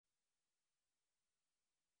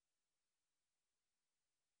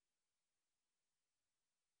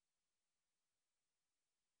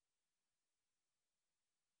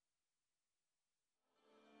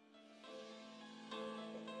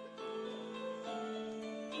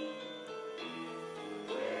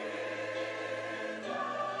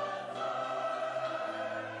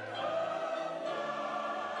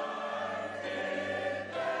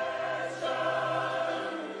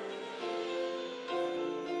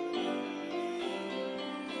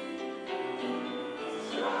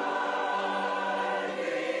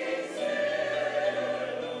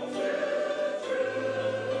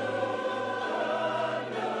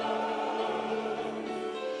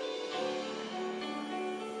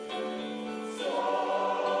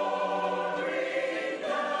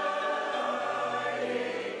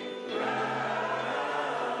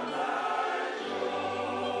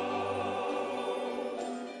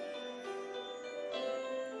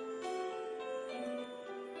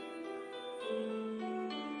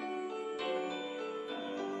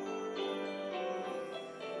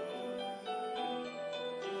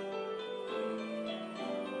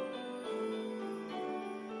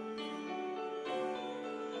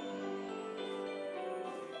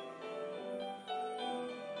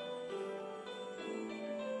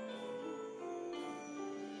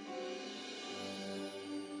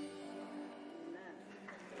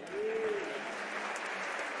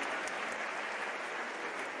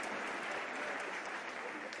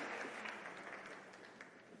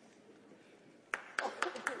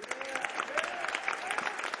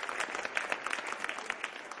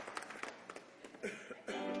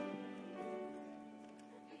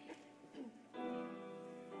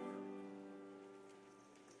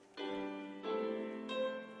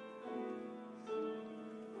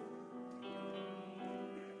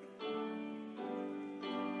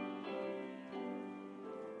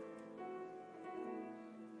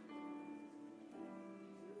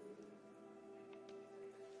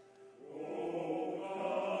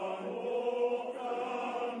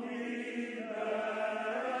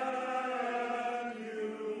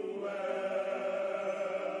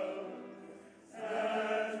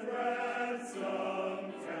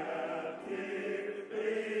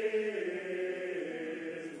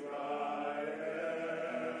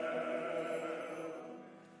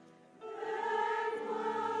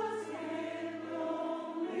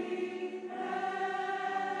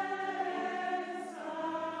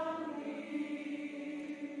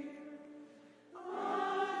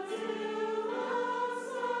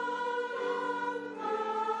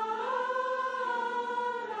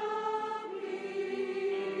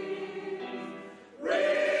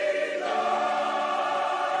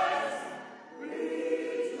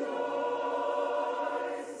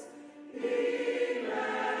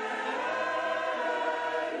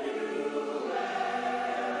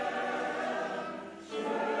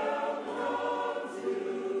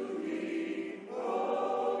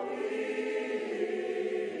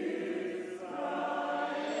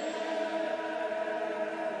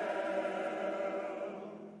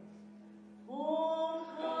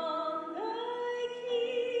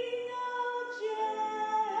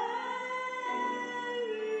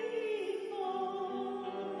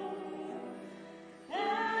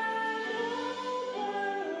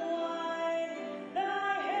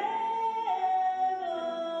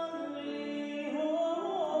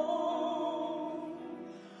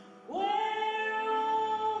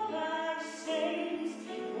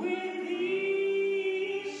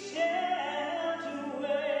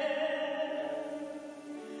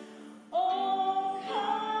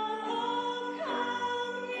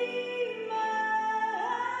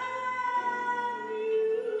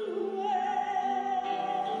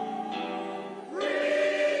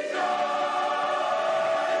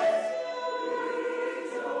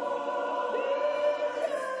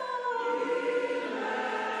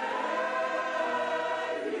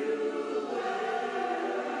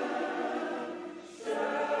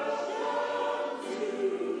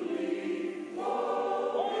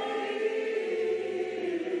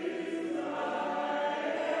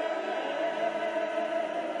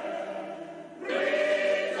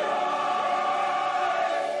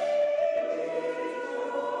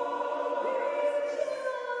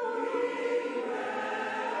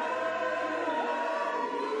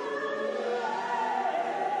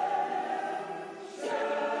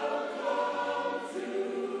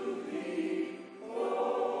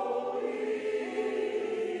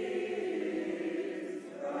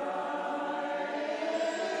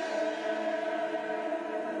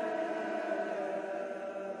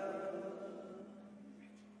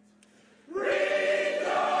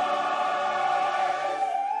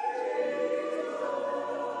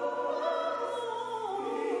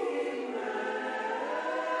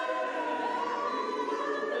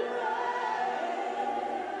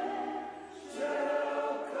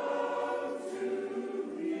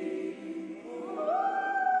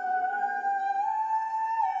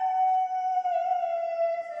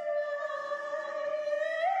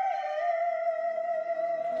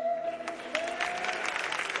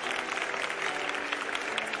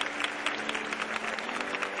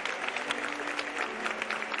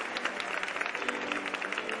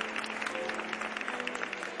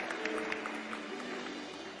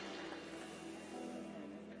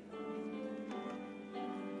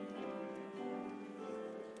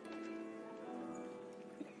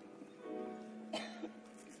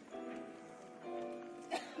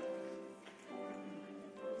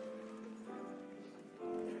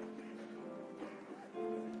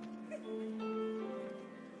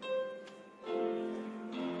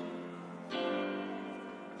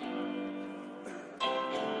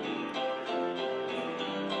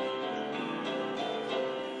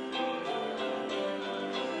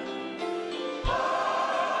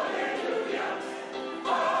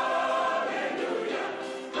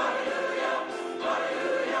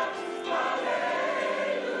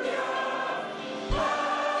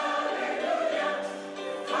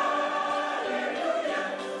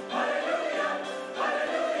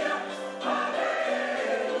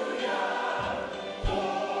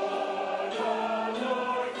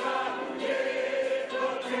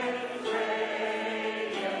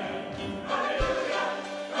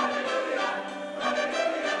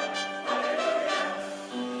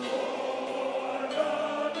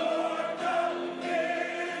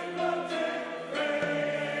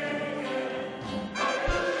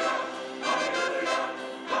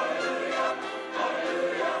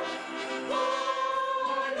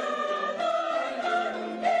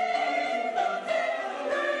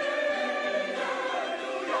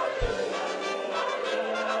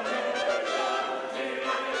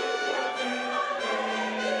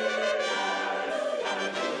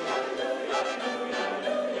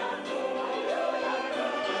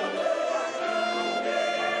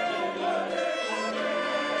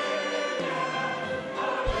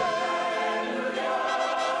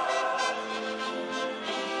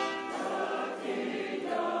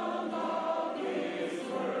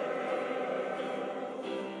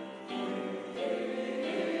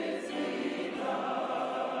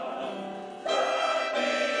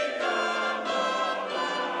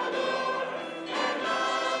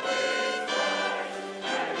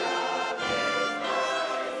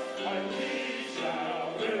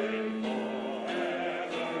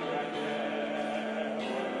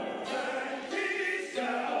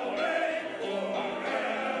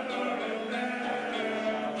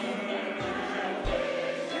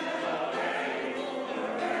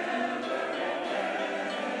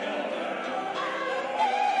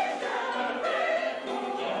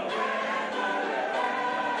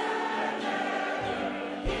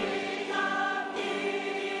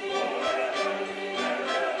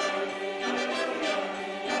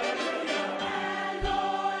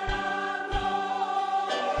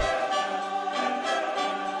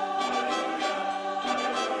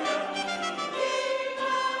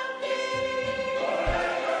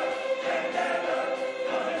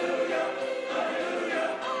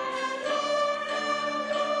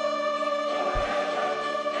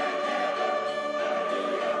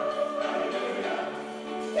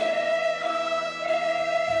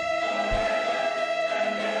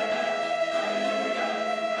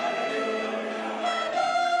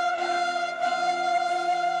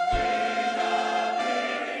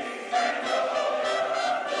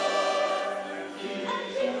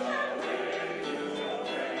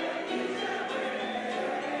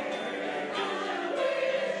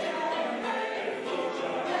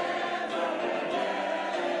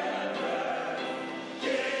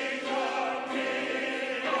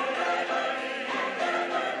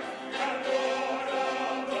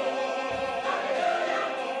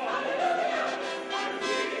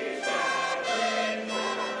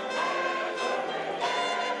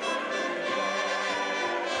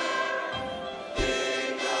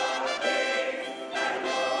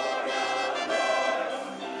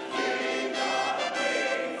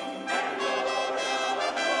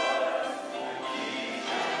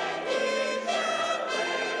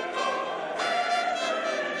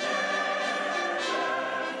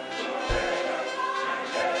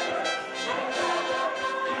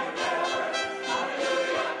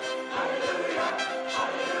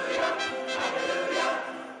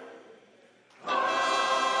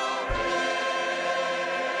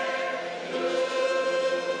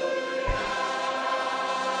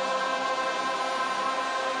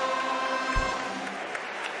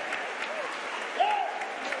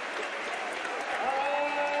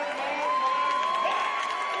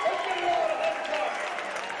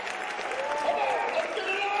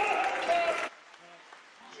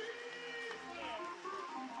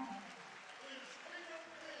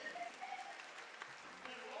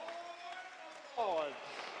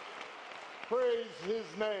his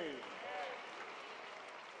name.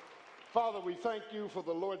 Father, we thank you for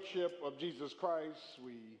the Lordship of Jesus Christ.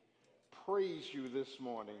 We praise you this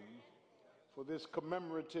morning for this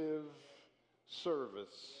commemorative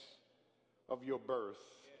service of your birth.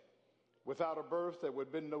 Without a birth, there would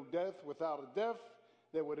have been no death. Without a death,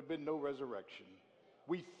 there would have been no resurrection.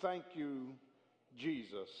 We thank you,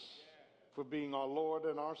 Jesus, for being our Lord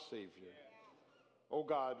and our Savior. Oh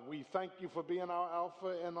God, we thank you for being our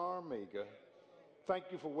Alpha and our Omega. Thank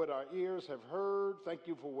you for what our ears have heard. Thank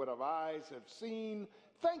you for what our eyes have seen.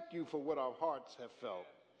 Thank you for what our hearts have felt.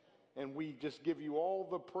 And we just give you all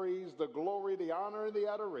the praise, the glory, the honor, and the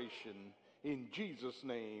adoration. In Jesus'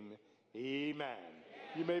 name, amen.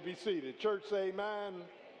 You may be seated. Church, say amen.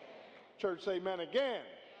 Church, say amen again.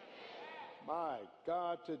 My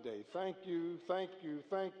God, today. Thank you, thank you,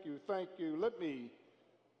 thank you, thank you. Let me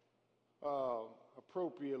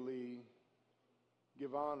appropriately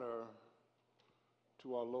give honor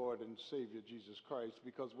to our Lord and Savior Jesus Christ,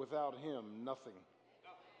 because without him, nothing.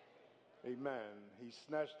 Amen. He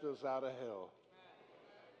snatched us out of hell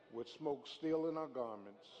with smoke still in our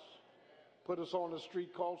garments, put us on a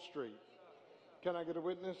street called straight. Can I get a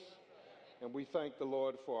witness? And we thank the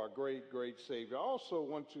Lord for our great, great Savior. I also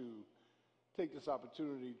want to take this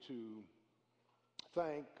opportunity to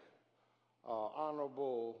thank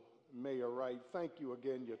Honorable Mayor Wright. Thank you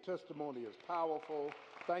again. Your testimony is powerful.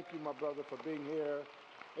 Thank you, my brother, for being here.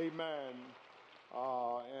 Amen.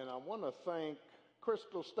 And I want to thank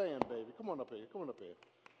Crystal. Stand, baby. Come on up here. Come on up here.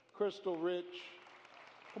 Crystal Rich.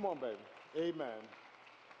 Come on, baby. Amen.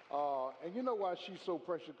 And you know why she's so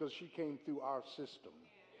precious? Because she came through our system,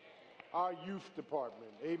 our youth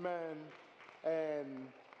department. Amen. And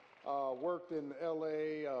worked in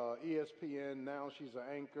L.A., ESPN. Now she's an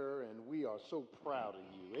anchor, and we are so proud of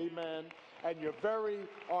you. Amen. And you're very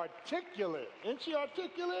articulate. Isn't she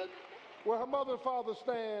articulate? Where her mother and father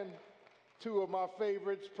stand, two of my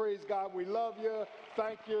favorites. Praise God. We love you.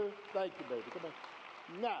 Thank you. Thank you, baby. Come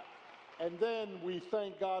on. Now, and then we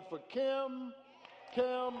thank God for Kim.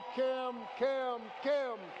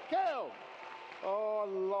 Oh,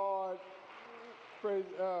 Lord. Praise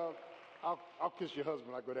I'll kiss your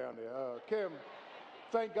husband when I go down there. Kim,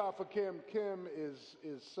 thank God for Kim. Kim is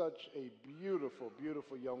such a beautiful,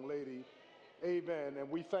 beautiful young lady. Amen. And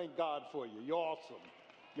we thank God for you. You're awesome.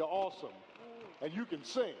 You're awesome. And you can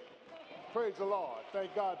sing. Praise the Lord.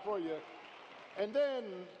 Thank God for you. And then,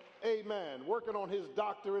 amen, working on his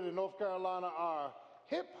doctorate in North Carolina, our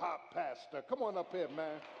hip-hop pastor. Come on up here,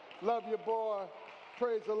 man. Love you, boy.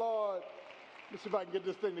 Praise the Lord. Let's see if I can get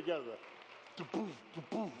this thing together.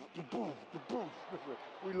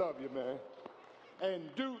 We love you, man.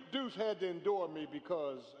 And Deuce had to endure me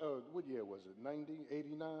because, what year was it, 90,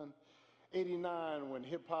 89? 89, when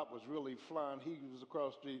hip-hop was really flying. He was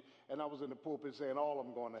across the street, and I was in the pulpit saying, all of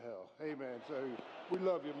them going to hell. Amen. So we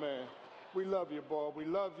love you, man. We love you, boy. We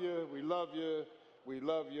love you. We love you. We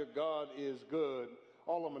love you. God is good.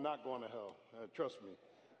 All of them are not going to hell. Trust me.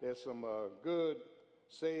 There's some good,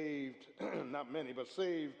 saved, not many, but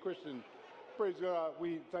saved Christian. Praise God.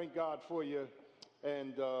 We thank God for you.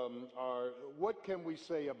 And what can we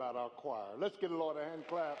say about our choir? Let's give the Lord a hand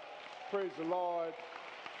clap. Praise the Lord.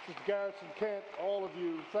 Sister Garrison, Kent, all of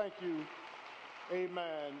you, thank you.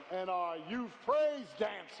 Amen. And our youth praise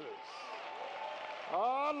dancers.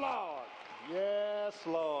 Oh, Lord. Yes,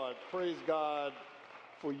 Lord. Praise God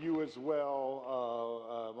for you as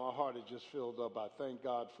well. My heart is just filled up. I thank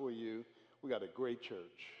God for you. We got a great church.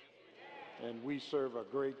 And we serve a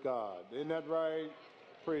great God. Isn't that right?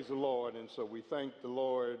 Praise the Lord. And so we thank the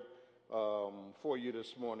Lord for you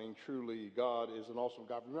this morning. Truly, God is an awesome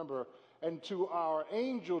God. Remember, and to our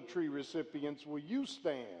Angel Tree recipients, will you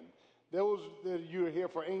stand? Those that you are here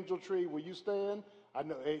for Angel Tree, will you stand? I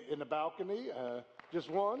know in the balcony.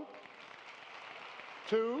 Just one,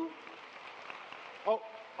 two. Oh,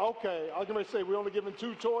 okay. I was going to say we're only giving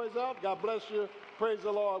 2 toys out. God bless you. Praise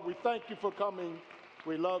the Lord. We thank you for coming.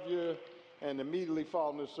 We love you. And immediately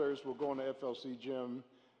following this service, we'll go in the FLC gym,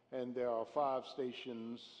 and there are 5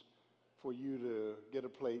 stations for you to get a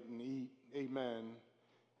plate and eat. Amen.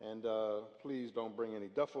 And please don't bring any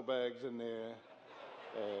duffel bags in there.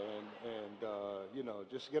 And you know,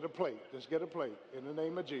 just get a plate. Just get a plate in the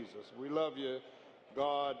name of Jesus. We love you.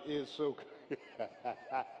 God is so good.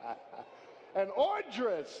 And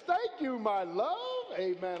Ordris, thank you, my love.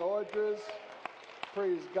 Amen, Ordris.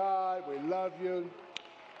 Praise God. We love you.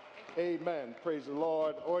 Amen. Praise the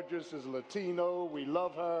Lord. Ordris is Latino. We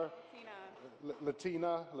love her.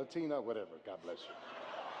 Latina, whatever. God bless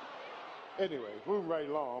you. Anyway, moving right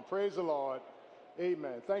along. Praise the Lord.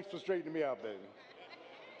 Amen. Thanks for straightening me out, baby.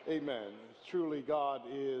 Amen. Truly, God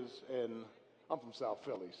is an I'm from South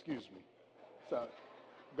Philly, excuse me. So,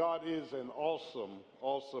 God is an awesome,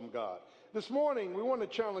 awesome God. This morning, we want to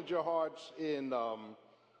challenge your hearts in,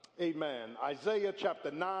 amen, Isaiah chapter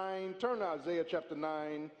 9. Turn to Isaiah chapter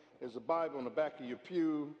 9. There's a Bible in the back of your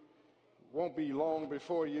pew. Won't be long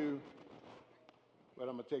before you, but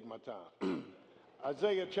I'm going to take my time.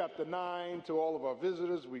 Isaiah chapter 9, to all of our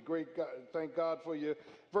visitors, we thank God for you.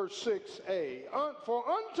 Verse 6a, for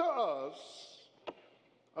unto us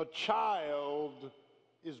a child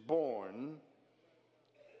is born,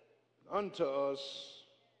 unto us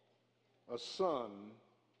a son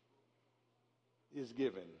is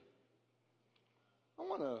given. I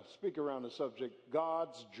want to speak around the subject,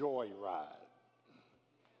 God's joy ride.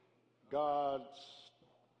 God's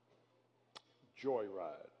joy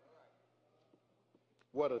ride.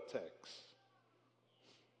 What a text.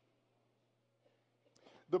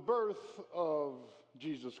 The birth of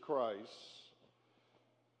Jesus Christ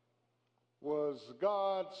was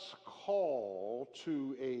God's call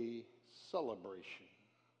to a celebration,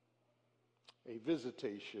 a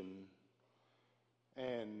visitation,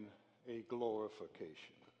 and a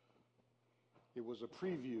glorification. It was a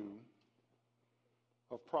preview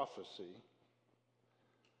of prophecy.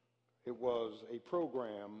 It was a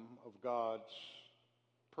program of God's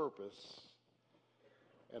purpose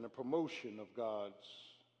and a promotion of God's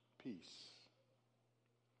peace.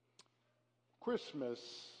 Christmas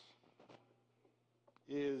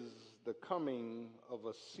is the coming of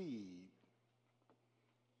a seed,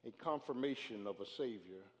 a confirmation of a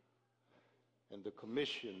Savior, and the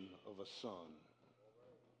commission of a son.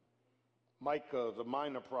 Micah, the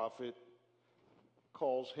minor prophet,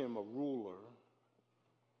 calls him a ruler.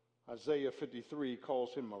 Isaiah 53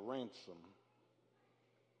 calls him a ransom.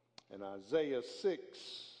 And Isaiah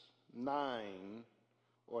 6:9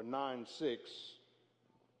 or 9:6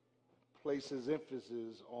 places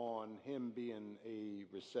emphasis on him being a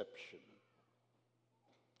reception.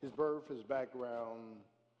 His birth, his background,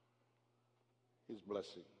 his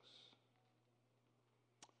blessings.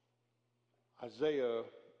 Isaiah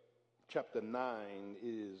chapter 9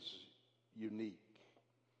 is unique.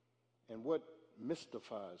 And what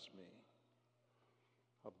mystifies me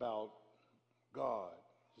about God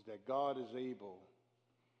is that God is able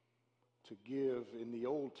to give in the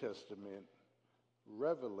Old Testament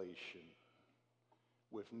revelation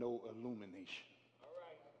with no illumination. All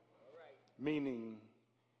right. Meaning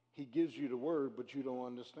he gives you the word, but you don't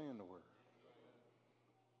understand the word.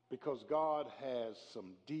 Because God has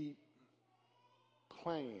some deep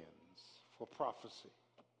plans for prophecy.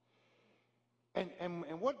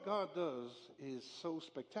 And what God does is so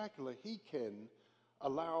spectacular. He can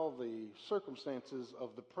allow the circumstances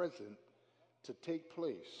of the present to take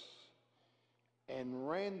place and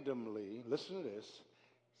randomly, listen to this,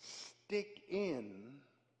 stick in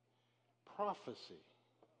prophecy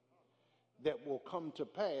that will come to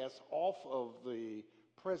pass off of the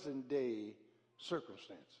present day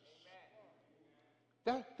circumstances.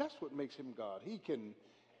 That's what makes him God. He can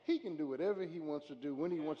do whatever he wants to do,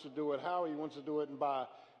 when he wants to do it, how he wants to do it, and by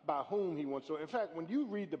whom he wants to. In fact, when you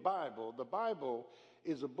read the Bible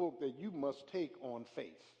is a book that you must take on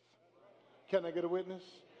faith. Can I get a witness?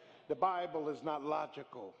 The Bible is not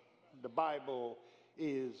logical. The Bible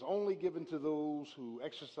is only given to those who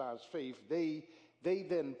exercise faith. They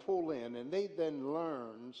then pull in and they then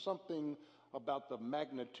learn something about the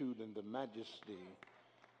magnitude and the majesty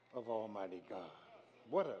of Almighty God.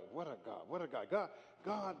 What a God.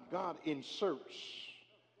 God inserts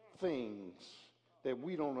things that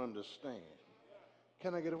we don't understand.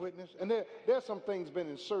 Can I get a witness? And there's some things been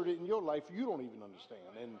inserted in your life you don't even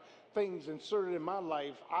understand. And things inserted in my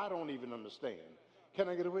life I don't even understand. Can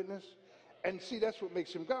I get a witness? And see, that's what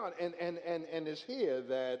makes him God. And it's here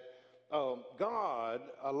that God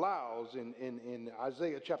allows in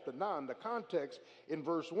Isaiah chapter 9, the context in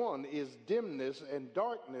verse 1 is dimness and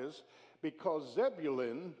darkness, because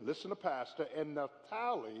Zebulun, listen to Pastor, and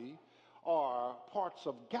Naphtali are parts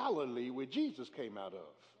of Galilee where Jesus came out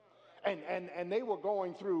of. And they were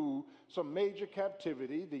going through some major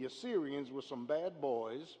captivity. The Assyrians were some bad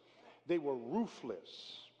boys. They were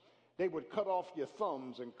ruthless. They would cut off your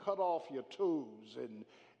thumbs and cut off your toes, and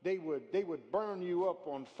they would burn you up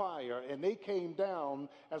on fire. And they came down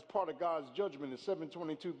as part of God's judgment in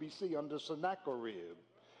 722 BC under Sennacherib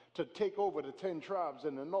to take over the 10 tribes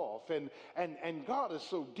in the north. And God is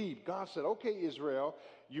so deep. God said, okay, Israel,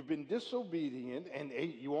 you've been disobedient, and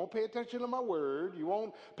you won't pay attention to my word. You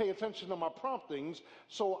won't pay attention to my promptings.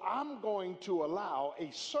 So I'm going to allow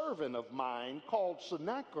a servant of mine called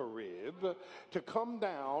Sennacherib to come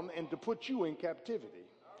down and to put you in captivity.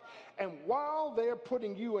 And while they're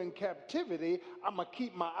putting you in captivity, I'm going to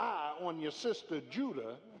keep my eye on your sister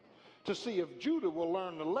Judah to see if Judah will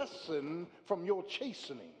learn the lesson from your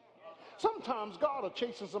chastening. Sometimes God will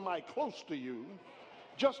chasten somebody close to you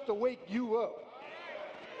just to wake you up.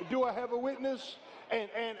 Do I have a witness?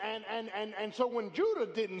 And so when Judah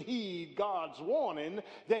didn't heed God's warning,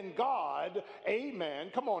 then God,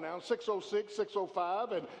 amen, come on now, 606,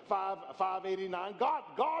 605, and 589,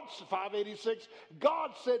 God's 586,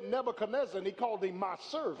 God said Nebuchadnezzar, and he called him my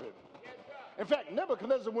servant. In fact,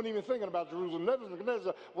 Nebuchadnezzar wasn't even thinking about Jerusalem.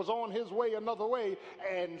 Nebuchadnezzar was on his way another way,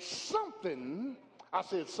 and something, I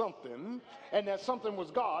said something, and that something was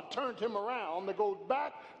God, turned him around to go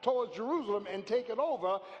back towards Jerusalem and take it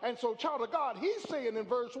over. And so, child of God, he's saying in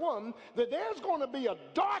verse 1 that there's going to be a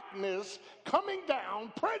darkness coming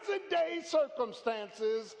down, present day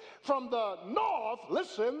circumstances from the north,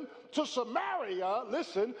 listen, to Samaria,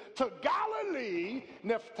 listen, to Galilee,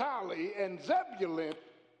 Naphtali, and Zebulun.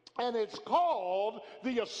 And it's called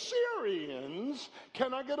the Assyrians.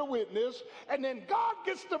 Can I get a witness? And then God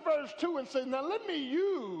gets to verse 2 and says, now let me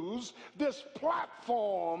use this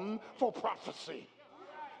platform for prophecy.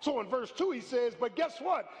 So in verse 2 he says, but guess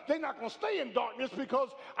what? They're not going to stay in darkness because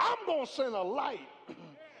I'm going to send a light.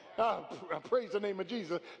 Praise the name of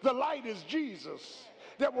Jesus. The light is Jesus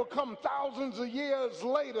that will come thousands of years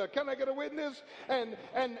later. Can I get a witness? And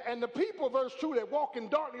the people, verse 2, that walk in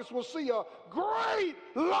darkness will see a great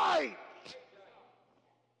light.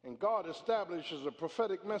 And God establishes a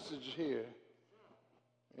prophetic message here.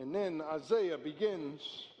 And then Isaiah begins,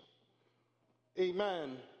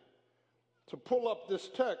 amen, to pull up this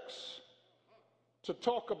text to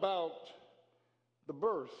talk about the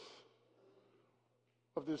birth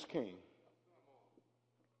of this king.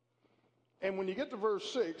 And when you get to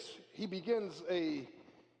verse 6, he begins a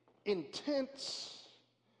intense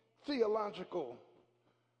theological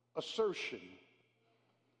assertion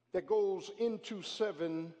that goes into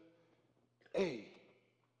 7a.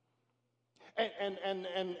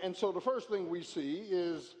 And so the first thing we see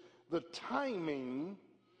is the timing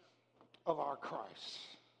of our Christ,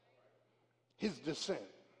 his descent.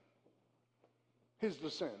 His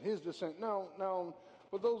descent, his descent. Now,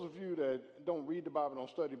 for those of you that don't read the Bible, don't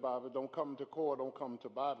study Bible, don't come to core, don't come to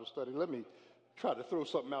Bible study, let me try to throw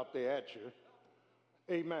something out there at you.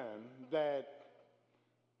 Amen. That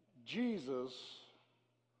Jesus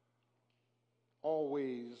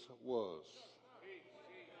always was.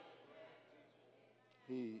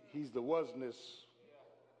 He's the wasness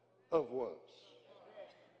of was.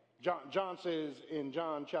 John says in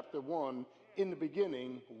John chapter 1, in the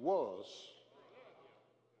beginning was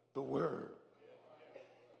the Word.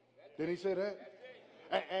 Didn't he say that?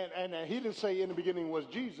 And he didn't say in the beginning was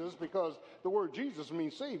Jesus, because the word Jesus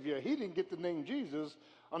means Savior. He didn't get the name Jesus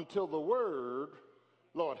until the Word,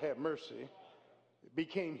 Lord have mercy,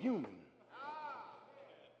 became human.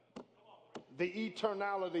 The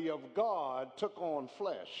eternality of God took on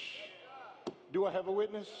flesh. Do I have a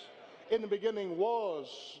witness? In the beginning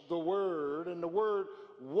was the Word, and the Word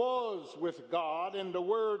was with God, and the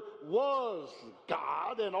Word was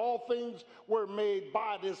God, and all things were made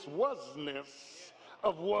by this wasness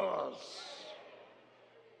of was.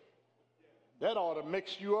 That ought to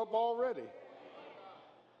mix you up already.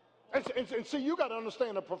 And see, you got to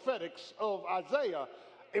understand the prophetics of Isaiah.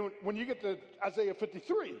 And when you get to Isaiah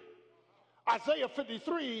 53, Isaiah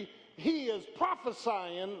 53, he is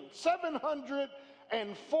prophesying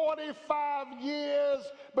 745 years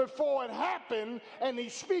before it happened, and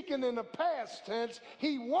he's speaking in the past tense.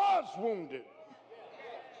 He was wounded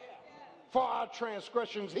for our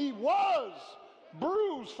transgressions. He was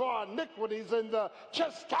bruised for our iniquities, and the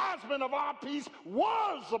chastisement of our peace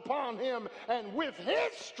was upon him, and with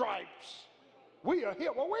his stripes we are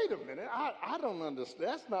here. Well, wait a minute. I don't understand.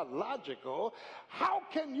 That's not logical. How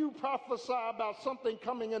can you prophesy about something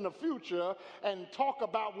coming in the future and talk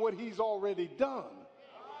about what he's already done?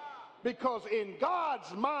 Because in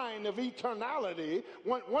God's mind of eternality,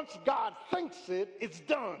 once God thinks it, it's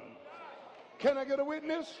done. Can I get a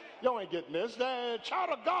witness? Y'all ain't getting this. The child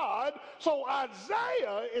of God. So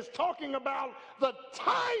Isaiah is talking about the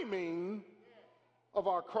timing of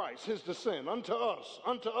our Christ, his descent unto us,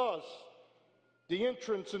 the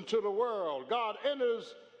entrance into the world. God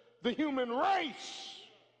enters the human race.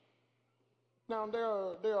 Now, there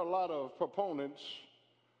are a lot of proponents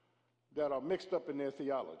that are mixed up in their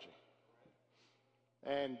theology.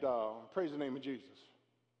 And praise the name of Jesus.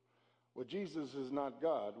 Well, Jesus is not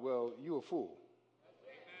God. Well, you a fool.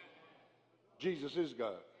 Jesus is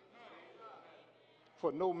God.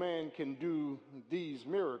 For no man can do these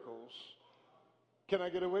miracles, Can I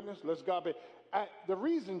get a witness? Let's God be. The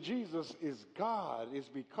reason Jesus is God is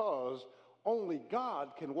because only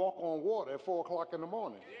God can walk on water at 4 o'clock in the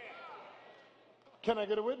morning. Can I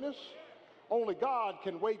get a witness? Only God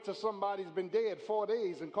can wait till somebody's been dead 4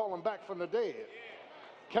 days and call them back from the dead.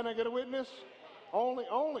 Can I get a witness? Only,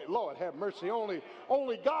 Lord have mercy, only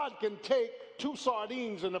God can take 2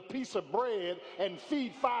 sardines and a piece of bread and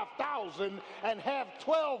feed 5,000 and have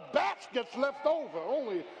 12 baskets left over.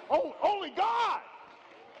 Only God.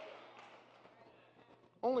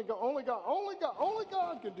 Only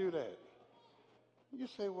God can do that. You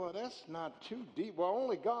say, well, that's not too deep. Well,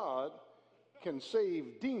 only God can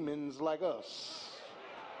save demons like us.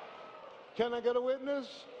 Can I get a witness?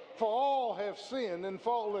 For all have sinned and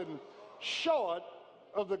fallen short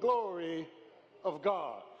of the glory of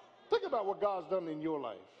God. Think about what God's done in your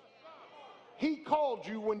life. He called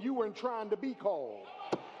you when you weren't trying to be called.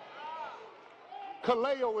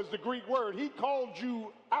 Kaleo is the Greek word. He called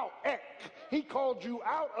you out. He called you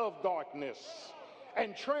out of darkness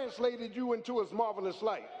and translated you into his marvelous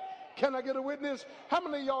light. Can I get a witness? How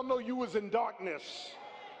many of y'all know you was in darkness?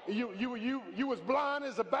 You was blind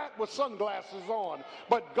as a bat with sunglasses on,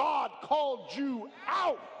 but God called you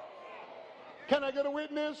out. Can I get a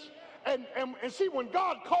witness? And see, when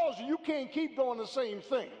God calls you, you can't keep doing the same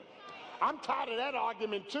thing. I'm tired of that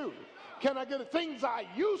argument too. Can I get it? Things I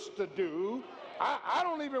used to do, I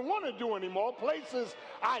don't even want to do anymore. Places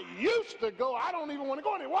I used to go, I don't even want to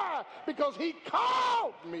go anymore. Why? Because he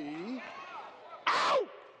called me out.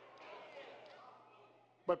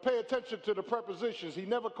 But pay attention to the prepositions. He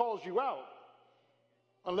never calls you out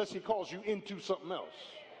unless he calls you into something else.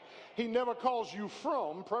 He never calls you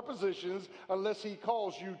from prepositions unless he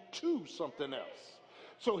calls you to something else.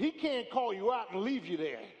 So he can't call you out and leave you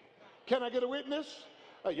there. Can I get a witness?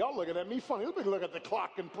 Hey, y'all looking at me funny. Let me look at the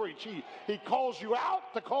clock and preach. He calls you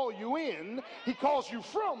out to call you in. He calls you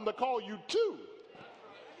from to call you to.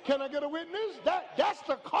 Can I get a witness? That's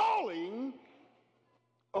the calling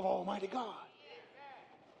of Almighty God.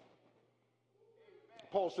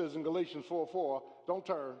 Paul says in Galatians 4:4, don't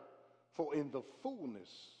turn, for in the fullness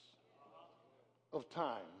of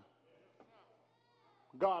time,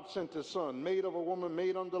 God sent his son, made of a woman,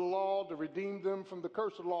 made under the law, to redeem them from the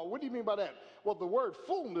curse of the law. What do you mean by that? Well, the word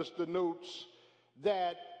fullness denotes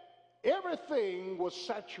that everything was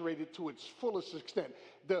saturated to its fullest extent.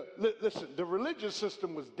 Listen, the religious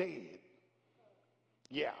system was dead.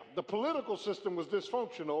 Yeah, the political system was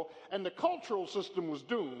dysfunctional, and the cultural system was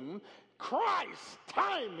doomed. Christ's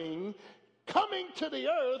timing coming to the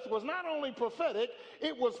earth was not only prophetic,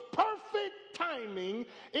 it was perfect timing.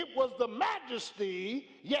 It was the majesty,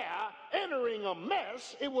 entering a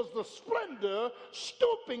mess. It was the splendor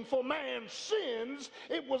stooping for man's sins.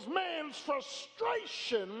 It was man's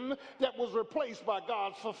frustration that was replaced by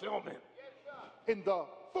God's fulfillment in the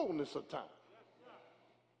fullness of time.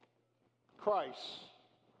 Christ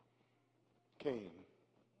came.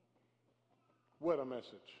 What a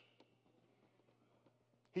message.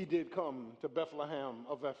 He did come to Bethlehem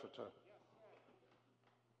of Ephratah.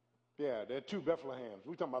 Yeah, there are 2 Bethlehems.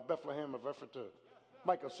 We're talking about Bethlehem of Ephratah.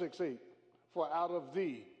 Micah 6:8. For out of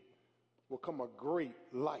thee will come a great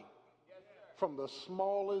light from the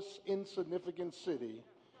smallest insignificant city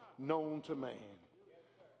known to man.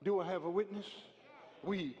 Do I have a witness?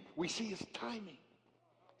 We see his timing.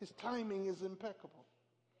 His timing is impeccable.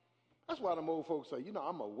 That's why them old folks say, I'm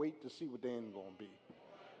going to wait to see what the end going to be.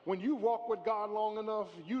 When you walk with God long enough,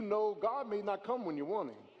 you know God may not come when you want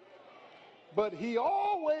him. But he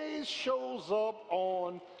always shows up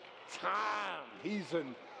on time. He's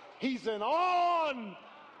an on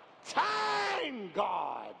time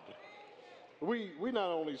God. We not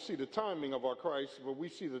only see the timing of our Christ, but we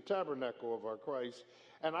see the tabernacle of our Christ.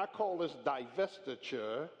 And I call this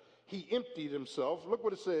divestiture. He emptied himself. Look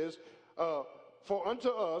what it says. For unto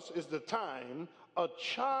us is the time a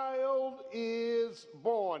child is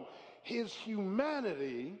born. His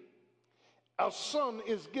humanity, a son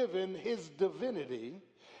is given, his divinity.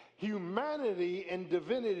 Humanity and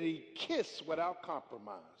divinity kiss without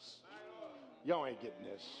compromise. Y'all ain't getting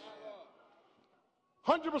this.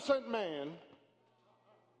 100% man,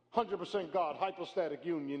 100% God, hypostatic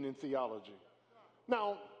union in theology.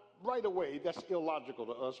 Now, right away, that's illogical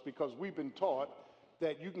to us because we've been taught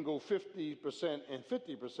that you can go 50% and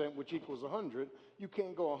 50%, which equals 100. You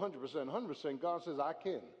can't go 100%, 100%. God says, I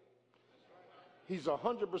can. He's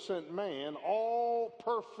 100% man, all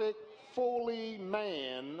perfect, fully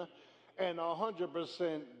man, and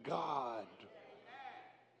 100% God.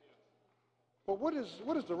 Well, what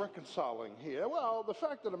is the reconciling here? Well, the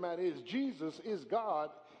fact of the matter is Jesus is God.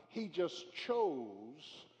 He just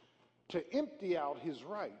chose to empty out his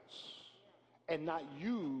rights and not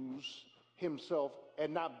use himself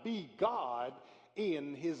and not be God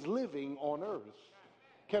in his living on earth.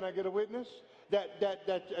 Can I get a witness? That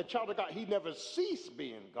a child of God, he never ceased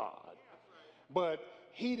being God, but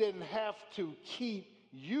he didn't have to keep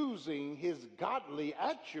using his godly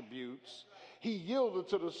attributes. He yielded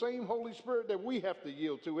to the same Holy Spirit that we have to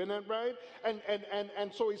yield to. Isn't that right?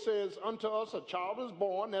 And so he says, unto us a child is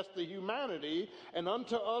born, that's the humanity, and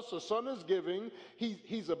unto us a son is given.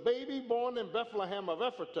 He's a baby born in Bethlehem of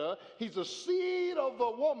Ephratah. He's a seed of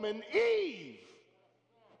the woman Eve.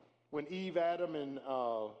 When Eve, Adam, and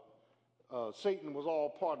Satan was all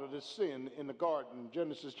part of this sin in the garden,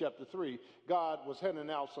 Genesis chapter 3, God was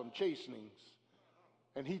handing out some chastenings.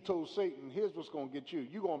 And he told Satan, here's what's going to get you.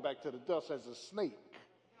 You're going back to the dust as a snake.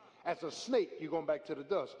 As a snake, you're going back to the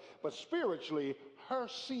dust. But spiritually, her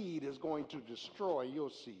seed is going to destroy your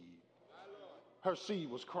seed. Her seed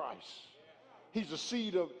was Christ. He's the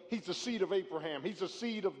seed of Abraham. He's the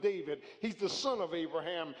seed of David. He's the son of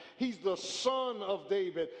Abraham. He's the son of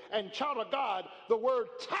David. And child of God, the word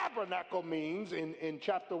tabernacle means, in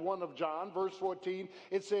chapter 1 of John, verse 14,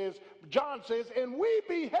 it says, John says, and we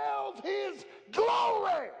beheld his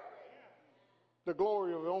glory. The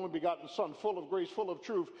glory of the only begotten Son, full of grace, full of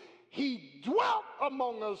truth. He dwelt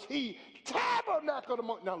among us. He tabernacled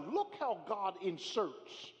among us. Now look how God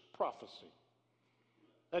inserts prophecy.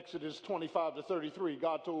 Exodus 25 to 33,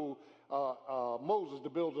 God told Moses to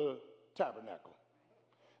build a tabernacle.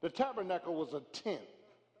 The tabernacle was a tent.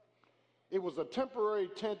 It was a temporary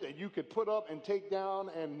tent that you could put up and take down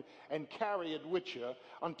and carry it with you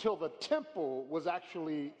until the temple was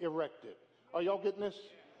actually erected. Are y'all getting this?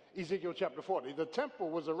 Ezekiel chapter 40. The temple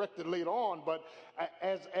was erected later on, but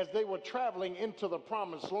as they were traveling into the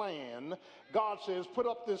promised land, God says, put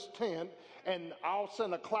up this tent, and I'll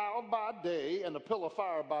send a cloud by day and a pillar of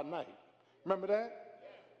fire by night. Remember that?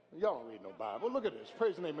 Y'all don't read no Bible. Look at this.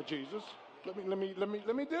 Praise the name of Jesus. Let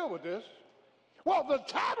me deal with this. Well, the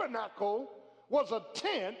tabernacle was a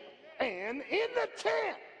tent, and in the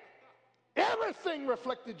tent, everything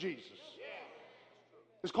reflected Jesus.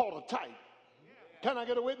 It's called a type. Can I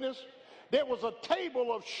get a witness? There was a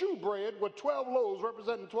table of shewbread with 12 loaves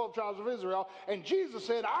representing 12 tribes of Israel, and Jesus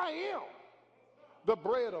said, I am the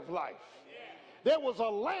bread of life. There was a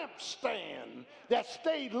lampstand that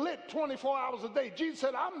stayed lit 24 hours a day. Jesus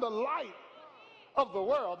said, I'm the light of the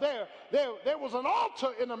world. There was an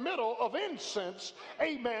altar in the middle of incense,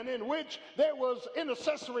 amen, in which there was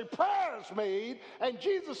intercessory prayers made, and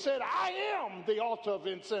Jesus said, I am the altar of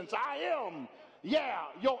incense. I am,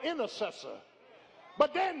 your intercessor.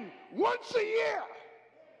 But then once a year,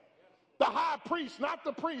 the high priest, not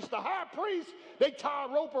the priest, the high priest, they tie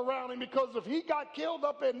a rope around him, because if he got killed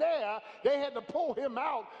up in there, they had to pull him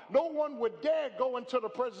out. No one would dare go into the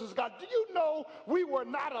presence of God. Do you know we were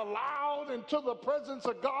not allowed into the presence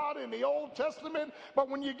of God in the Old Testament? But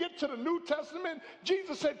when you get to the New Testament,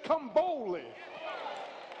 Jesus said, come boldly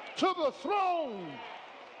to the throne.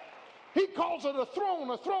 He calls it a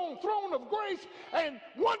throne of grace. And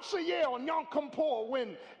once a year on Yom Kippur,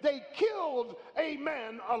 when they killed,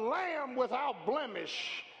 amen, a lamb without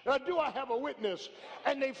blemish, do I have a witness?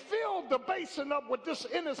 And they filled the basin up with this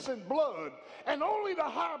innocent blood. And only the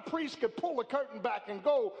high priest could pull the curtain back and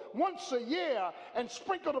go once a year and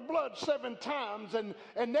sprinkle the blood 7 times. And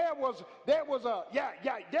there was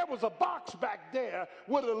a box back there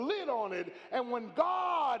with a lid on it. And when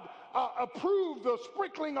God approved the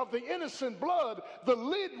sprinkling of the innocent blood, the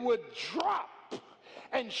lid would drop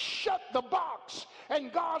and shut the box.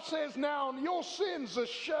 And God says, now your sins are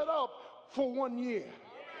shut up for 1 year.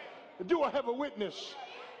 Do I have a witness?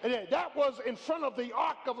 And that was in front of the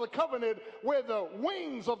Ark of the Covenant, where the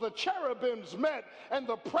wings of the cherubims met, and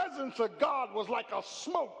the presence of God was like a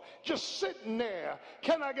smoke just sitting there.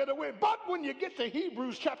 Can I get a witness? But when you get to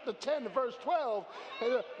Hebrews chapter 10, verse 12,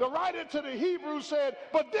 the writer to the Hebrews said,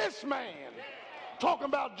 but this man, talking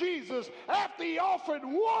about Jesus, after he offered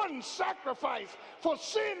one sacrifice for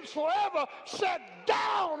sins forever, sat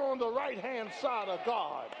down on the right-hand side of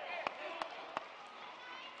God.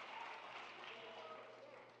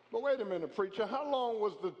 But wait a minute, preacher. How long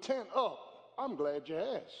was the tent up? I'm glad you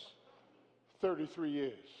asked. 33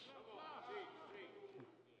 years.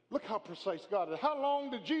 Look how precise God is. How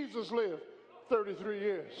long did Jesus live? 33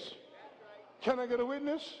 years. Can I get a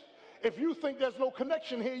witness? If you think there's no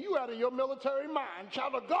connection here, you out of your military mind.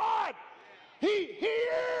 Child of God, he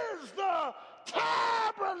is the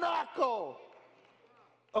tabernacle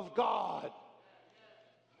of God.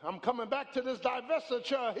 I'm coming back to this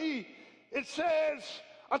divestiture. It says,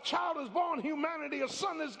 A child is born, humanity. A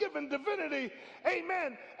son is given, divinity.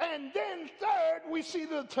 Amen. And then third, we see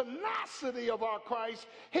the tenacity of our Christ,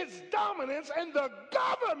 his dominance, and the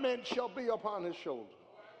government shall be upon his shoulder.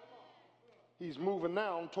 He's moving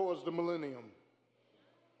now towards the millennium,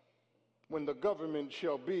 when the government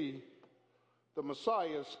shall be the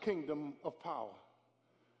Messiah's kingdom of power.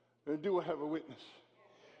 And do I have a witness?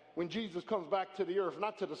 When Jesus comes back to the earth,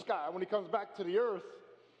 not to the sky, when he comes back to the earth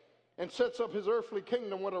and sets up his earthly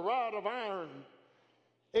kingdom with a rod of iron,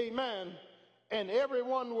 amen, and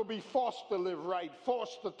everyone will be forced to live right,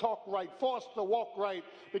 forced to talk right, forced to walk right,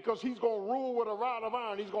 because he's going to rule with a rod of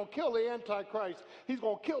iron. He's going to kill the Antichrist. He's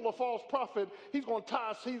going to kill the false prophet. He's going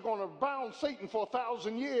to bound Satan for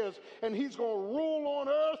 1,000 years, and he's going to rule on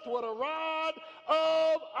earth with a rod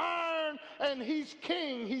of iron. And he's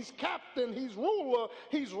king, he's captain, he's ruler,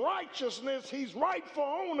 he's righteousness, he's rightful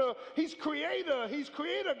owner, he's creator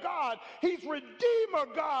God, he's redeemer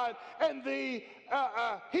God, and he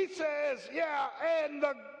says, yeah, and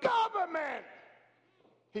the government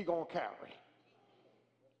he gonna carry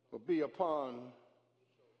will be upon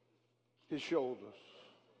his shoulders.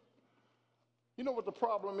 You know what the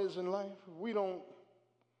problem is in life? We don't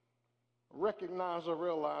recognize or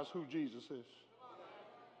realize who Jesus is.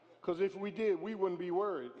 Because if we did, we wouldn't be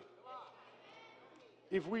worried.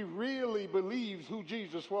 If we really believed who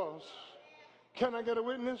Jesus was, can I get a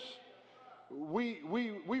witness? We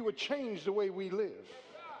would change the way we live.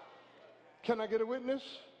 Can I get a witness?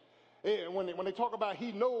 When they talk about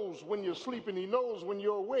he knows when you're sleeping, he knows when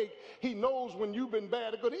you're awake, he knows when you've been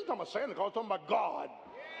bad or good. He's talking about Santa Claus, talking about God.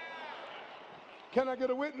 Can I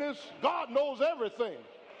get a witness? God knows everything.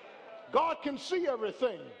 God can see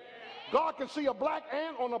everything. God can see a black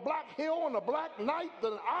ant on a black hill on a black night.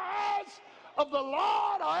 The eyes of the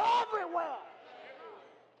Lord are everywhere.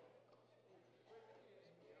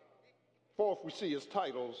 Fourth, we see his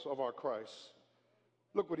titles of our Christ.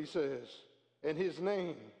 Look what he says. And his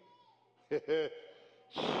name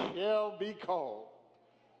shall be called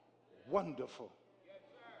Wonderful.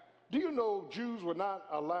 Do you know Jews were not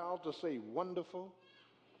allowed to say wonderful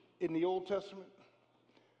in the Old Testament?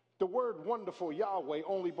 The word wonderful, Yahweh,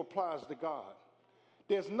 only applies to God.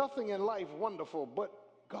 There's nothing in life wonderful but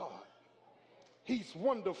God. He's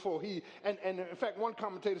wonderful. And in fact, one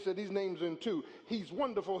commentator said these names in two. He's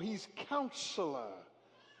wonderful. He's counselor.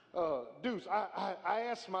 Deuce, I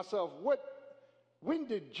asked myself, when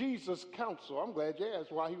did Jesus counsel? I'm glad you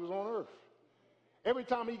asked, while he was on earth. Every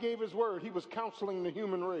time he gave his word, he was counseling the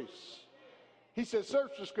human race. He said,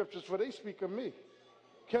 search the scriptures, for they speak of me.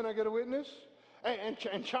 Can I get a witness?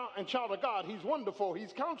 And child of God, he's wonderful.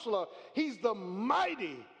 He's counselor. He's the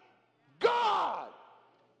mighty God.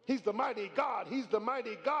 He's the mighty God. He's the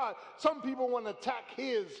mighty God. Some people want to attack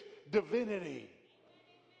his divinity.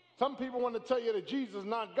 Some people want to tell you that Jesus is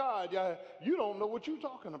not God. You don't know what you're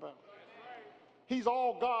talking about. He's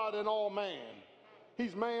all God and all man.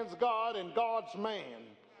 He's man's God and God's man.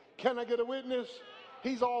 Can I get a witness?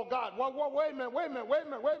 He's all God. Well, wait a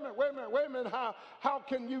minute. How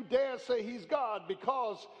can you dare say he's God?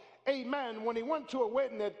 Because, amen, when he went to a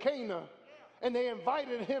wedding at Cana and they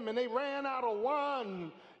invited him and they ran out of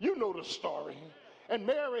wine, you know the story. And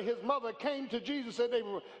Mary, his mother, came to Jesus and said,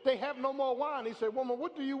 they have no more wine. He said, woman,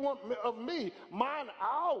 what do you want of me? Mine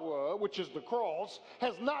hour, which is the cross,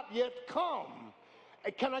 has not yet come.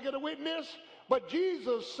 Can I get a witness? But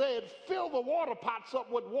Jesus said, fill the water pots up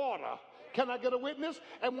with water. Can I get a witness?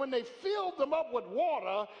 And when they filled them up with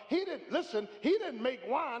water, he didn't make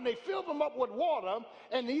wine. They filled them up with water.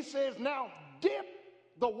 And he says, now dip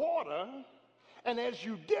the water. And as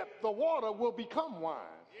you dip, the water will become wine.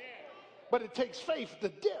 But it takes faith to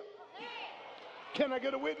dip. Can I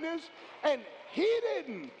get a witness? And he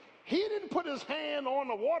didn't put his hand on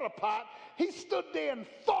the water pot. He stood there and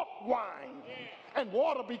thought wine. And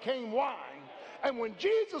water became wine. And when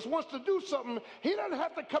Jesus wants to do something, he doesn't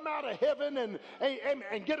have to come out of heaven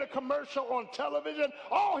and get a commercial on television.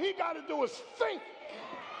 All he got to do is think.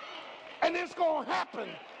 And it's going to happen.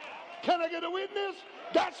 Can I get a witness?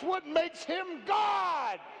 That's what makes him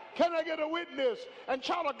God. Can I get a witness? And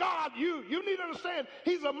child of God, you need to understand,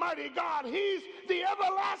 he's a mighty God. He's the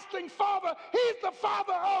everlasting Father. He's the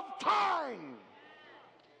Father of time.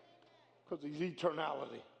 Because he's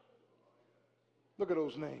eternality. Look at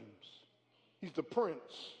those names. He's the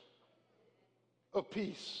Prince of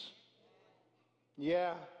Peace.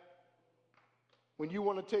 Yeah. When you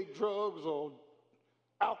want to take drugs or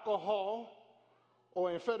alcohol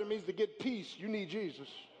or amphetamines to get peace, you need Jesus.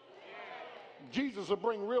 Jesus will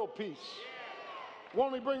bring real peace.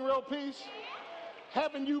 Won't he bring real peace?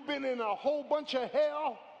 Haven't you been in a whole bunch of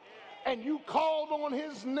hell and you called on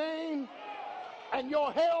his name and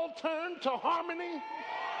your hell turn to harmony?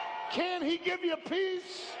 Can he give you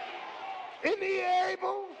peace? Isn't he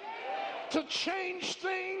able to change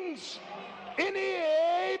things? Isn't he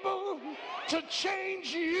able to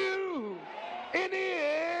change you? Isn't he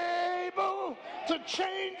able to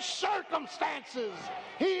change circumstances?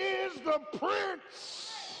 He is the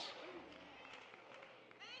Prince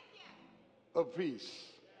of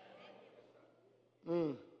Peace.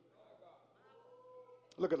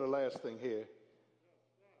 Look at the last thing here.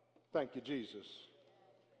 Thank you, Jesus.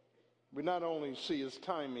 We not only see his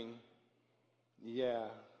timing,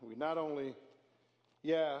 we not only,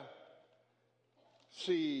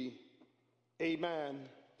 see, amen,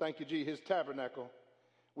 thank you, Jesus, his tabernacle.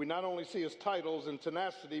 We not only see his titles and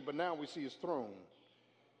tenacity, but now we see his throne,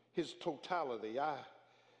 his totality.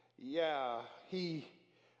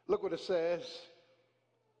 Look what it says.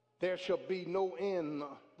 There shall be no end,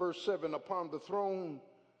 verse 7, upon the throne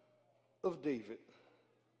of David.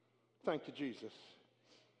 Thank you, Jesus.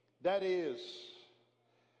 That is,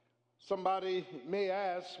 somebody may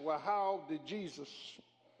ask, well, how did Jesus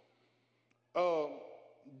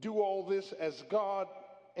do all this as God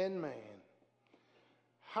and man?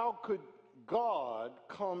 How could God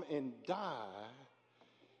come and die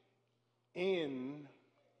in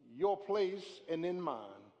your place and in mine?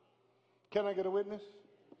 Can I get a witness?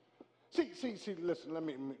 See, listen, let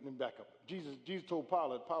me back up. Jesus told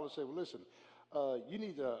Pilate said, well, listen, you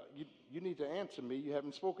need to answer me. You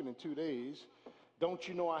haven't spoken in 2 days. Don't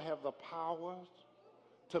you know I have the power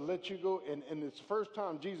to let you go? And it's the first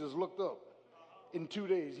time Jesus looked up in 2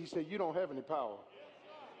 days. He said, you don't have any power.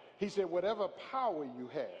 He said, whatever power you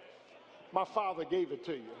have, my Father gave it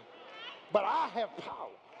to you. But I have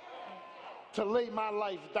power to lay my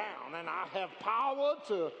life down, and I have power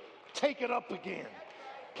to take it up again.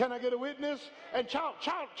 Can I get a witness? And child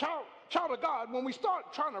of God, when we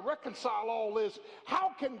start trying to reconcile all this,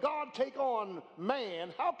 how can God take on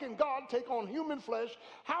man? How can God take on human flesh?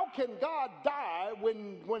 How can God die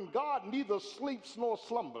when God neither sleeps nor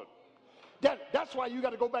slumbers? That's why you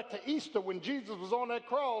got to go back to Easter when Jesus was on that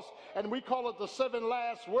cross, and we call it the 7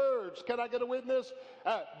 last words. Can I get a witness?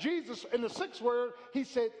 Jesus, in the 6th word, he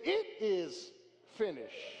said, it is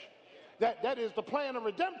finished. That is, the plan of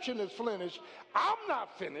redemption is finished. I'm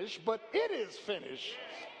not finished, but it is finished.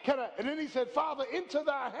 And then he said, Father, into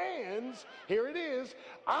thy hands, here it is,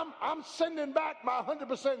 I'm sending back my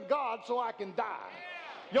 100% God so I can die.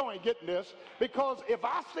 Y'all ain't getting this, because if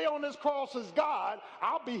I stay on this cross as God,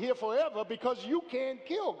 I'll be here forever, because you can't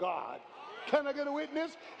kill God. Can I get a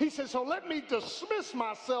witness? He said, so let me dismiss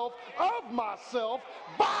myself of myself,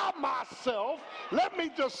 by myself. Let me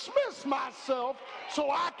dismiss myself so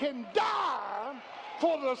I can die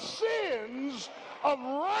for the sins of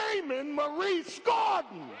Raymond Maurice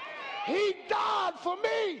Gordon. He died for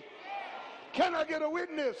me. Can I get a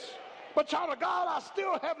witness? But child of God, I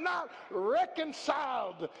still have not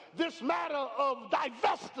reconciled this matter of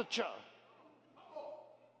divestiture.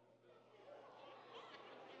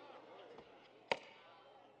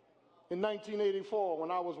 In 1984,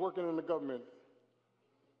 when I was working in the government,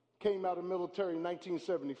 came out of the military in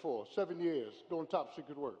 1974, 7 years doing top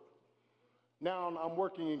secret work. Now I'm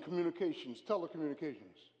working in communications,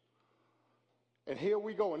 telecommunications. And here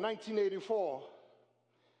we go. In 1984,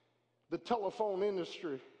 the telephone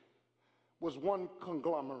industry was one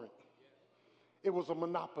conglomerate. It was a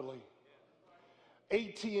monopoly.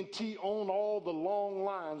 AT&T owned all the long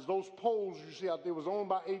lines. Those poles you see out there was owned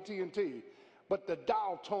by AT&T. But the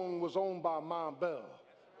dial tone was owned by Mom Bell.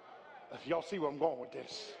 Y'all see where I'm going with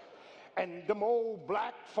this. And them old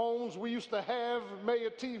black phones we used to have, Mayor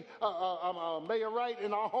Wright,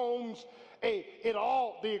 in our homes, the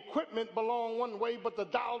equipment belonged one way, but the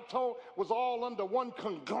dial tone was all under one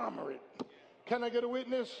conglomerate. Can I get a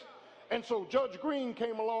witness? And so Judge Green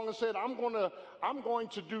came along and said, I'm going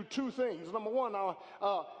to do 2 things. Number one,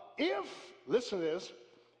 listen to this,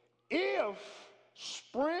 if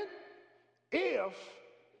Sprint, if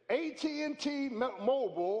AT&T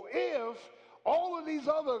Mobile, if all of these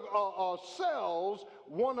other cells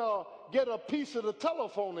want to get a piece of the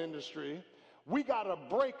telephone industry, we got to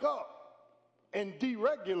break up and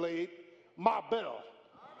deregulate my bell.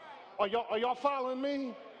 Are y'all following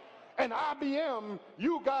me? And IBM,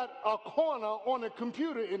 you got a corner on the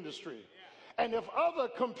computer industry. And if other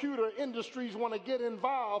computer industries want to get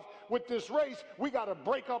involved with this race, we got to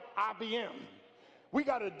break up IBM. We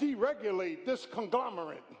got to deregulate this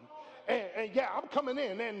conglomerate. And I'm coming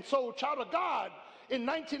in. And so, child of God, in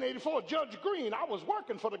 1984, Judge Green, I was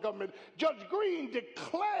working for the government, Judge Green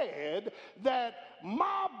declared that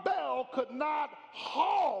Ma Bell could not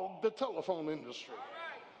hog the telephone industry.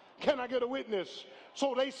 Can I get a witness?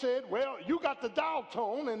 So they said, well, you got the dial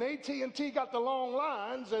tone and AT&T got the long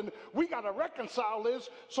lines, and we got to reconcile this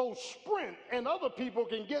so Sprint and other people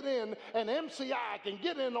can get in and MCI can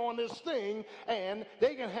get in on this thing, and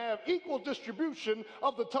they can have equal distribution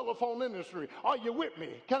of the telephone industry. Are you with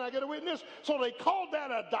me? Can I get a witness? So they called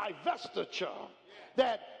that a divestiture,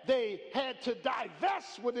 that they had to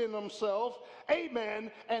divest within themselves, amen,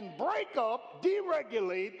 and break up,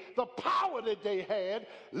 deregulate the power that they had.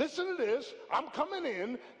 Listen to this. I'm coming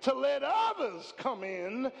in to let others come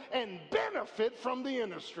in and benefit from the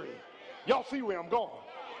industry. Y'all see where I'm going?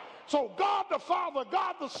 So God the Father,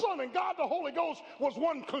 God the Son, and God the Holy Ghost was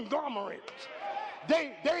one conglomerate.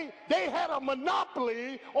 They had a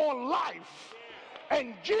monopoly on life.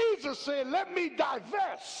 And Jesus said, let me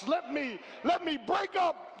divest, let me break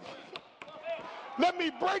up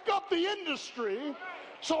the industry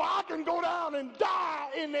so I can go down and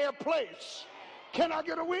die in their place. Can I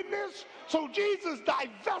get a witness? So Jesus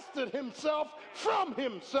divested himself from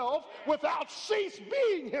himself without cease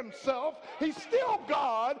being himself. He's still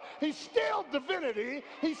God, he's still divinity,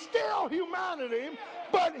 he's still humanity,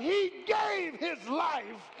 but he gave his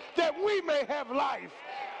life that we may have life.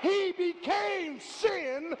 He became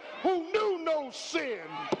sin who knew no sin.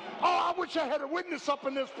 Oh, I wish I had a witness up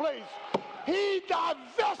in this place. He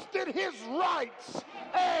divested his rights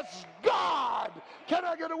as God. Can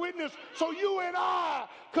I get a witness? So you and I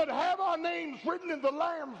could have our names written in the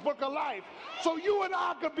Lamb's Book of Life. So you and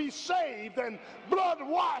I could be saved and blood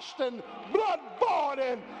washed and blood bought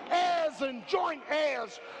and heirs and joint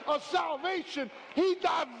heirs of salvation. He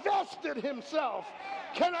divested himself.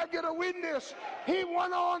 Can I get a witness? He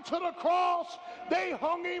went on to the cross. They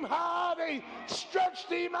hung him high. They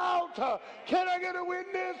stretched him out. Can I get a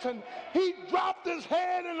witness? And he dropped his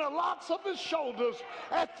head in the locks of his shoulders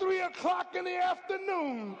at 3 o'clock in the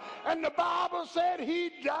afternoon. And the Bible said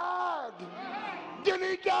he died. Did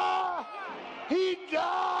he die? He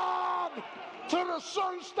died till the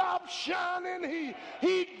sun stopped shining.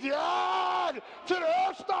 He died till the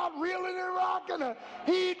earth stopped reeling and rocking.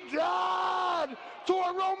 He died to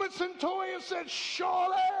a Roman centurion said,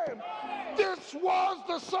 surely this was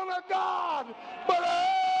the Son of God. But early,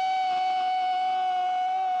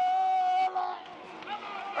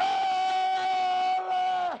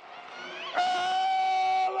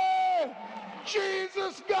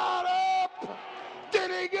 Jesus got up.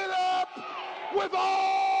 Did he get up? With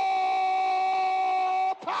all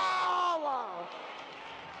power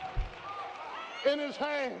in his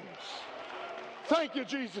hands. Thank you,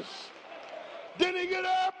 Jesus. Did he get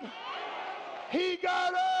up? He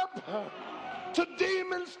got up to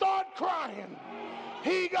demons start crying.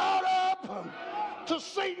 He got up to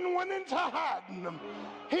Satan went into hiding.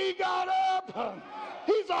 He got up.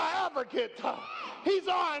 He's our advocate. He's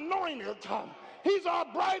our anointed. He's our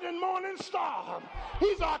bright and morning star.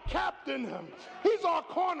 He's our captain. He's our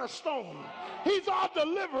cornerstone. He's our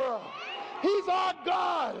deliverer. He's our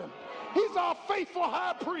God. He's our faithful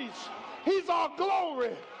high priest. He's our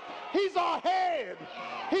glory. He's our head.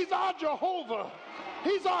 He's our Jehovah.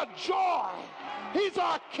 He's our joy. He's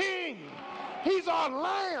our king. He's our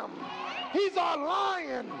lamb. He's our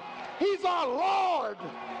lion. He's our Lord.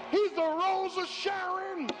 He's the rose of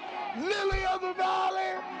Sharon, lily of the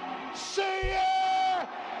valley. Say yeah,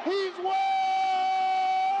 he's worthy.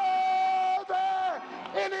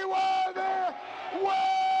 Any worthy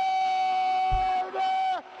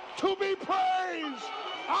to be praised.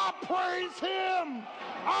 I praise him.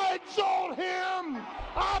 I exalt him.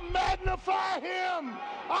 I magnify him.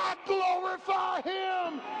 I glorify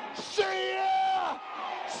him. Say yeah.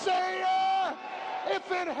 Say yeah. If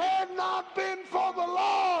it had not been for the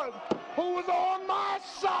Lord who was on my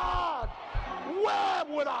side, where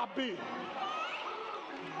would I be?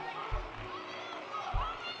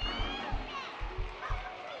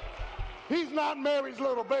 He's not Mary's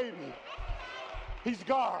little baby. He's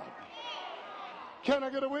God. Can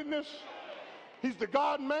I get a witness? He's the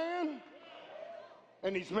God man,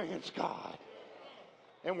 and he's man's God.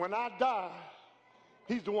 And when I die,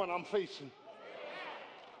 he's the one I'm facing.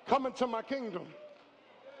 Come into my kingdom.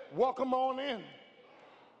 Welcome on in.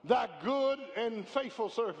 Thy good and faithful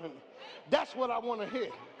servant. That's what I want to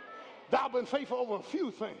hear. Thou been faithful over a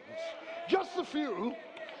few things. Just a few.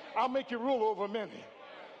 I'll make you rule over many.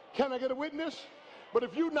 Can I get a witness? But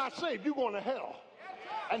if you're not saved, you're going to hell.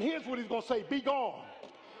 And here's what he's going to say. Be gone.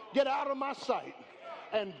 Get out of my sight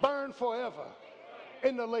and burn forever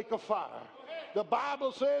in the lake of fire. The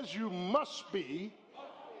Bible says you must be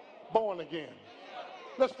born again.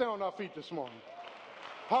 Let's stay on our feet this morning.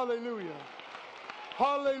 Hallelujah.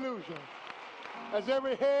 Hallelujah. As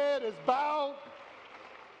every head is bowed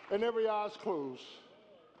and every eye is closed.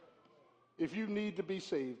 If you need to be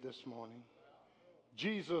saved this morning,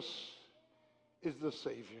 Jesus is the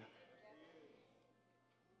Savior.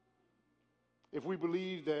 If we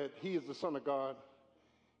believe that he is the Son of God,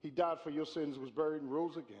 he died for your sins, was buried, and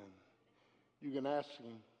rose again, you can ask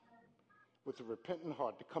him with a repentant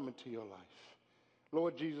heart to come into your life.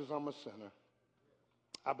 Lord Jesus, I'm a sinner.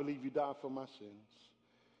 I believe you died for my sins.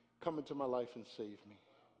 Come into my life and save me.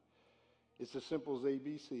 It's as simple as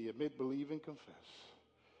ABC. Admit, believe, and confess.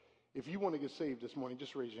 If you want to get saved this morning,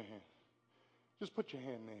 just raise your hand. Just put your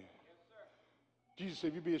hand there. Jesus said,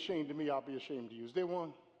 if you be ashamed of me, I'll be ashamed of you. Is there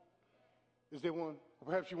one? Is there one? Or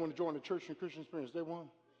perhaps you want to join the church and Christian experience. Is there one?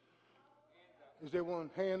 Is there one?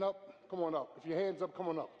 Hand up? Come on up. If your hand's up, come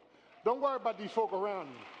on up. Don't worry about these folk around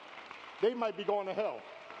you. They might be going to hell.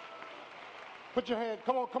 Put your hand.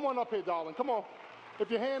 Come on up here, darling. Come on. If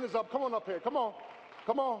your hand is up, come on up here. Come on.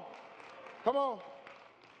 Come on. Come on.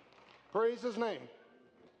 Praise his name.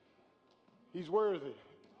 He's worthy.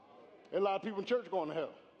 A lot of people in church going to hell.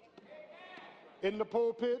 In the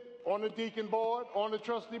pulpit, on the deacon board, on the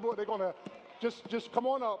trustee board, they're going to just come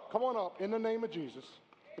on up. Come on up in the name of Jesus.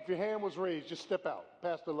 If your hand was raised, just step out.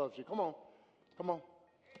 Pastor loves you. Come on. Come on.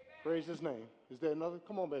 Praise his name. Is there another?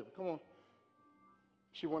 Come on, baby. Come on.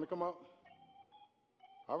 She want to come up?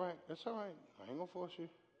 All right. That's all right. I ain't going to force you.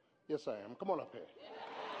 Yes, I am. Come on up here.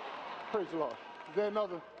 Praise the Lord. Is there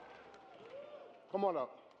another? Come on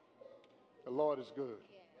up. The Lord is good.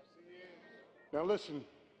 Now listen,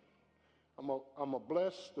 I'm going to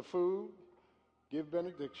bless the food, give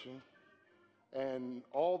benediction, and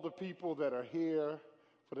all the people that are here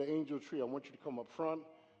for the angel tree, I want you to come up front.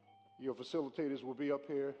 Your facilitators will be up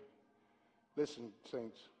here. Listen,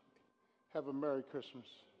 saints, have a Merry Christmas.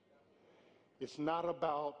 It's not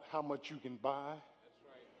about how much you can buy.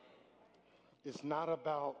 It's not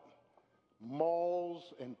about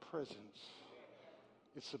malls and presents.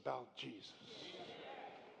 It's about Jesus.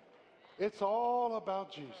 It's all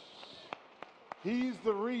about Jesus. He's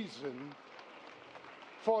the reason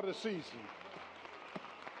for the season.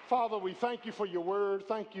 Father, we thank you for your word.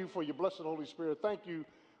 Thank you for your blessed Holy Spirit. Thank you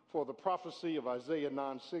for the prophecy of Isaiah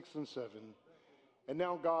 9, 6, and 7. And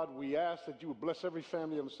now, God, we ask that you would bless every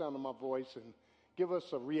family on the sound of my voice and give us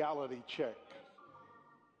a reality check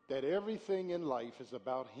that everything in life is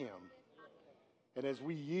about him. And as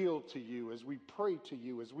we yield to you, as we pray to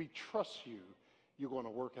you, as we trust you, you're going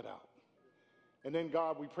to work it out. And then,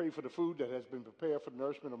 God, we pray for the food that has been prepared for the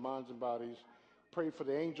nourishment of minds and bodies. Pray for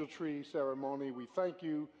the angel tree ceremony. We thank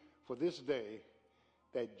you for this day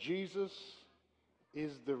that Jesus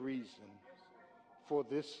is the reason for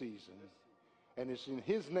this season. And it's in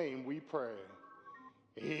his name we pray.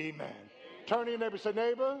 Amen. Turn to your neighbor and say,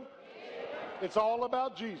 neighbor, it's all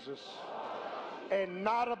about Jesus and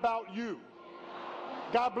not about you.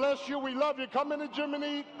 God bless you. We love you. Come in the gym and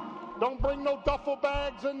eat. Don't bring no duffel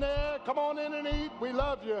bags in there. Come on in and eat. We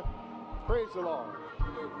love you. Praise the Lord.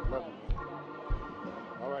 Love you.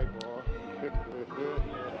 All right, boy.